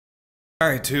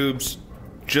Alright tubes,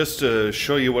 just to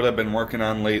show you what I've been working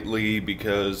on lately,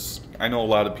 because I know a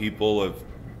lot of people have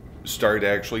started to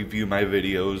actually view my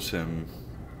videos, and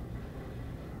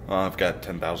I've got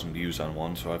 10,000 views on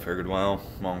one, so I figured, well,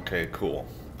 okay, cool.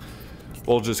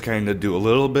 We'll just kind of do a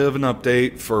little bit of an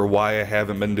update for why I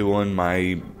haven't been doing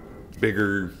my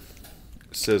bigger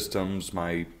systems,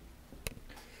 my,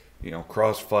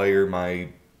 Crossfire, my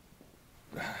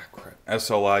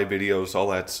SLI videos, all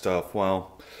that stuff.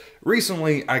 Well,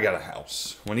 recently I got a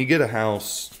house. When you get a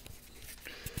house,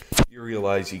 you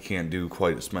realize you can't do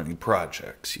quite as many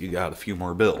projects. You got a few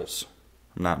more bills.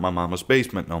 I'm not in my mama's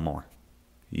basement no more.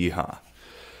 Yeehaw.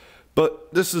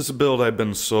 But this is a build I've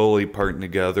been slowly parting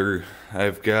together.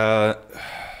 I've got,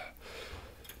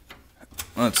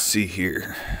 let's see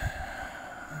here.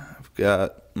 I've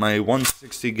got my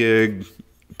 160 gig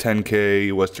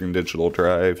 10K Western Digital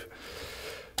drive.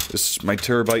 This is my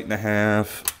 1.5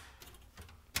 TB.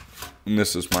 And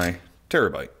this is my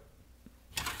terabyte.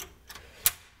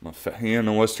 My fan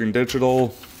and Western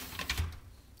Digital.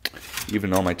 Even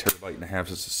though my 1.5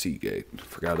 TB is a Seagate.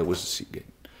 Forgot it was a Seagate.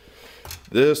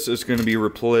 This is going to be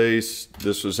replaced.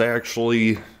 This was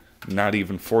actually not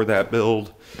even for that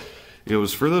build. It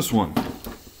was for this one.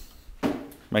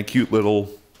 My cute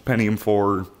little Pentium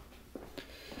 4.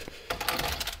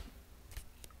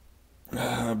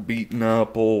 Beaten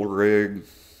up old rig.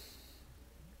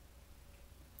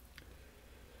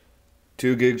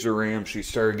 2 gigs of RAM. She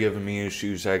started giving me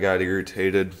issues. I got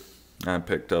irritated. I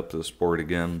picked up this board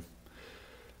again.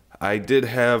 I did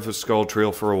have a Skull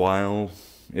Trail for a while.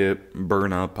 It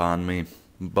burned up on me,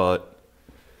 but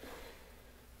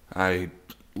I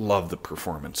love the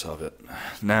performance of it.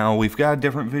 Now, we've got a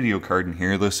different video card in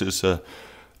here. This is a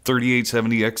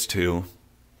 3870X2,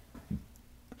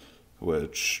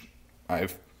 which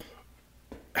I've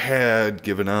had and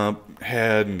given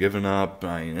up.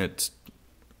 I mean, it's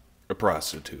a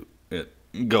prostitute. It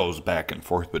goes back and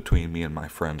forth between me and my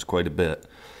friends quite a bit.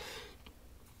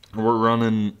 We're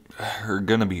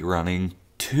gonna be running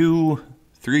 2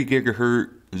 3 gigahertz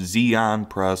xeon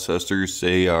processors.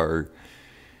 They are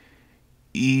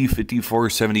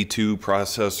E5472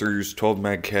 processors, 12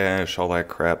 meg cache, all that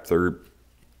crap. They're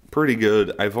pretty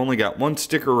good. I've only got one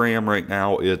stick of RAM right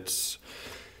now. It's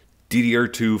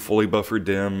DDR2 fully buffered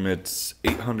DIMM. It's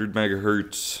 800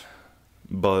 megahertz,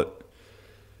 but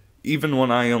even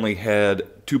when I only had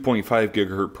 2.5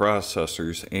 gigahertz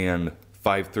processors and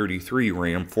 533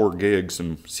 RAM, 4 gigs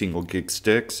and single gig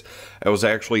sticks, I was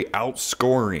actually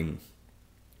outscoring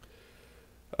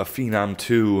a Phenom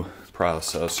 2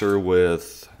 processor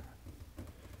with,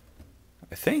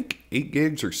 I think, 8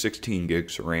 gigs or 16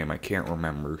 gigs of RAM. I can't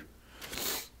remember.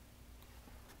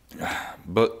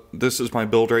 But this is my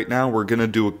build right now. We're going to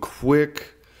do a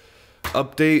quick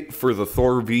update for the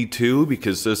Thor V2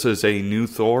 because this is a new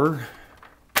Thor.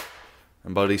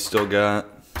 My buddy still got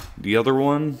the other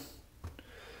one.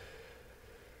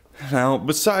 Now,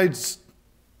 besides,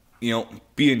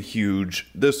 being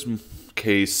huge, this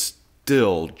case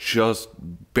still just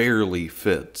barely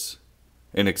fits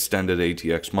an extended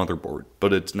ATX motherboard.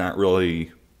 But it's not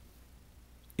really,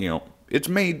 it's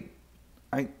made,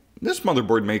 this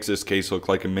motherboard makes this case look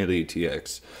like a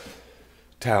mid-ATX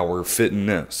tower fitting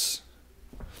this,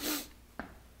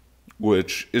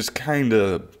 which is kind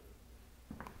of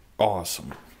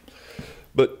awesome.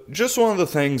 But just one of the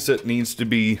things that needs to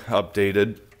be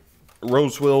updated.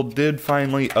 Roswell did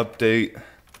finally update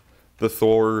the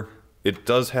Thor. It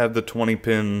does have the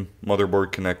 20-pin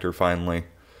motherboard connector finally,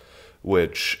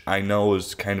 which I know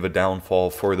is kind of a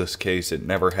downfall for this case. It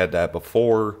never had that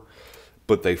before,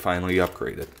 but they finally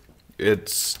upgraded.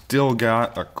 It's still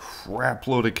got a crap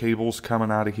load of cables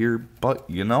coming out of here, but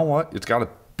you know what? It's got a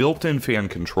built-in fan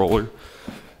controller.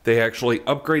 They actually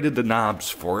upgraded the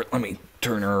knobs for it. Let me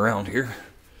turn her around here.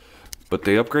 But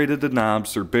they upgraded the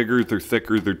knobs. They're bigger, they're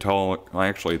thicker, they're taller. Well,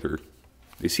 actually,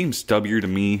 they seem stubbier to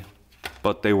me,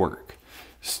 but they work.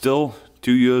 Still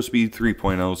 2 USB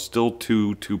 3.0s, still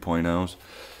 2 2.0s.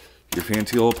 Your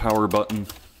fancy little power button.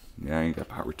 Yeah, you got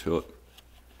power to it.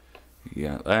 You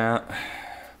got that.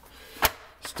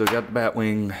 Still got the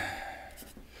Batwing.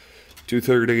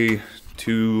 230,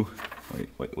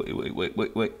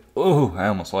 wait. Oh, I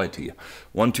almost lied to you.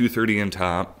 230 in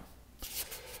top.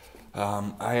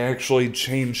 I actually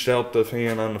changed out the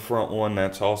fan on the front one.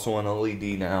 That's also an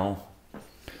LED now.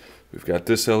 We've got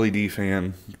this LED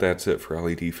fan. That's it for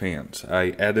LED fans.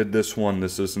 I added this one.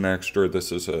 This is an extra.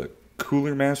 This is a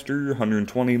coolermaster,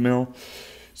 120 mil.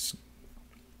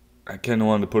 I kind of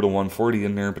wanted to put a 140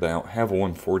 in there, but I don't have a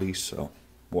 140, so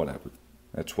whatever.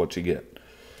 That's what you get.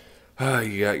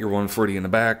 You got your 140 in the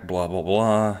back, blah, blah,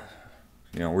 blah.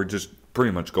 We're just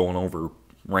pretty much going over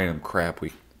random crap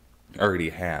we already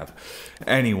have.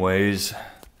 Anyways,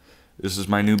 this is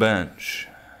my new bench.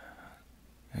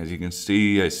 As you can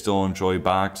see, I still enjoy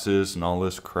boxes and all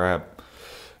this crap,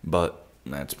 but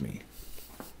that's me.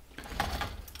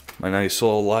 My nice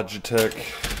little Logitech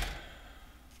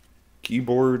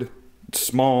keyboard. It's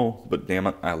small, but damn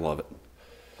it, I love it.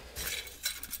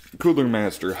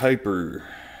 Coolermaster Hyper.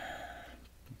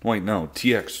 Wait, no,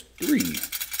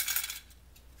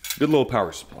 TX3. Good little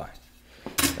power supply.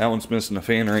 That one's missing a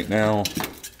fan right now.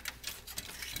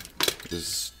 This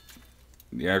is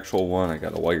the actual one. I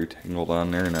got a wire tangled on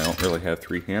there and I don't really have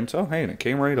 3 hands. Oh, hey, and it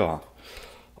came right off.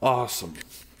 Awesome.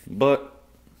 But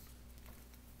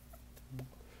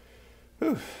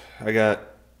I got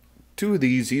 2 of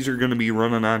these. These are going to be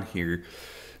running on here.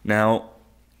 Now,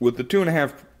 with the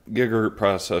 2.5 gigahertz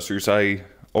processors, I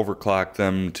overclocked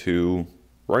them to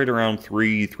right around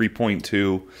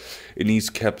 3.2, and these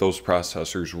kept those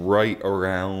processors right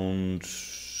around,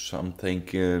 I'm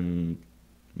thinking,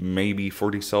 maybe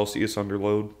 40 Celsius under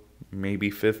load, maybe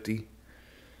 50.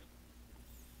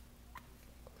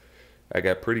 I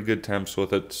got pretty good temps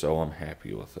with it, so I'm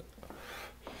happy with it.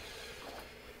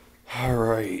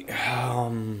 Alright,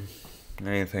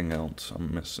 anything else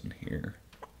I'm missing here?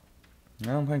 I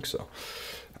don't think so.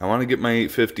 I want to get my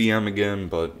 850M again,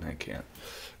 but I can't.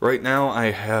 Right now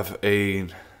I have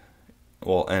an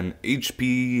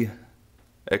HP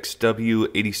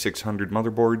XW8600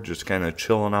 motherboard just kind of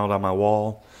chilling out on my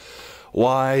wall.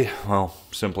 Why? Well,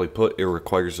 simply put, it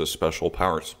requires a special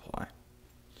power supply.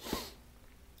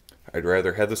 I'd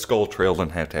rather have the skull trail than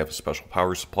have to have a special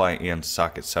power supply and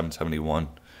socket 771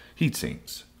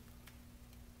 heatsinks.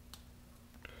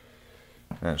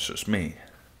 That's just me.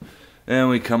 And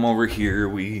we come over here,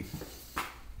 we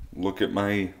look at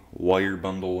my wire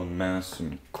bundle and mess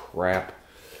and crap.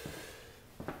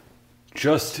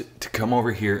 Just to come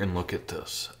over here and look at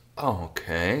this.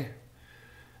 Okay.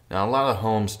 Now a lot of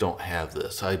homes don't have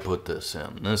this. I put this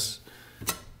in. This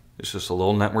is just a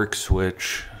little network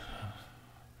switch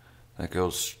that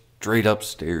goes straight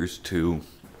upstairs to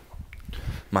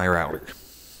my router.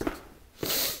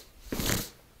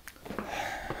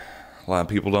 A lot of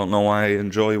people don't know why I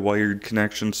enjoy wired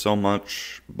connections so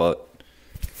much, but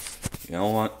you know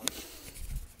what?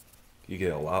 You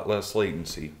get a lot less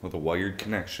latency with a wired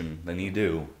connection than you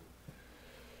do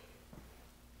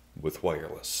with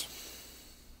wireless.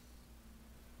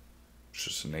 It's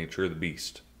just the nature of the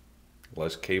beast. The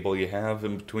less cable you have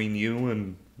in between you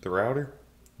and the router,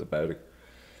 the better.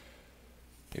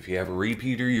 If you have a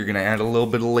repeater, you're going to add a little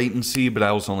bit of latency, but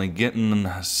I was only getting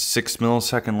 6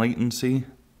 millisecond latency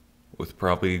with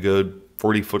probably a good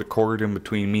 40-foot cord in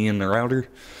between me and the router,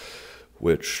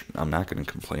 which I'm not going to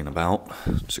complain about.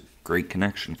 It's a great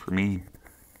connection for me.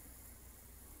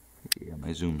 Yeah,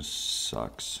 my zoom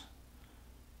sucks.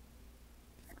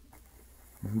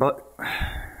 But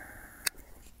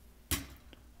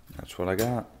that's what I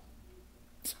got.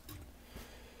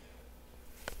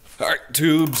 Alright,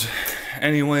 tubes.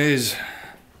 Anyways,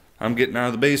 I'm getting out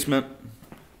of the basement,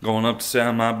 going up to sit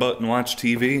on my butt and watch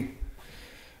TV.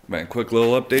 Got a quick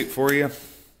little update for you.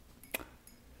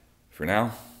 For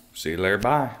now, see you later,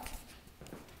 bye.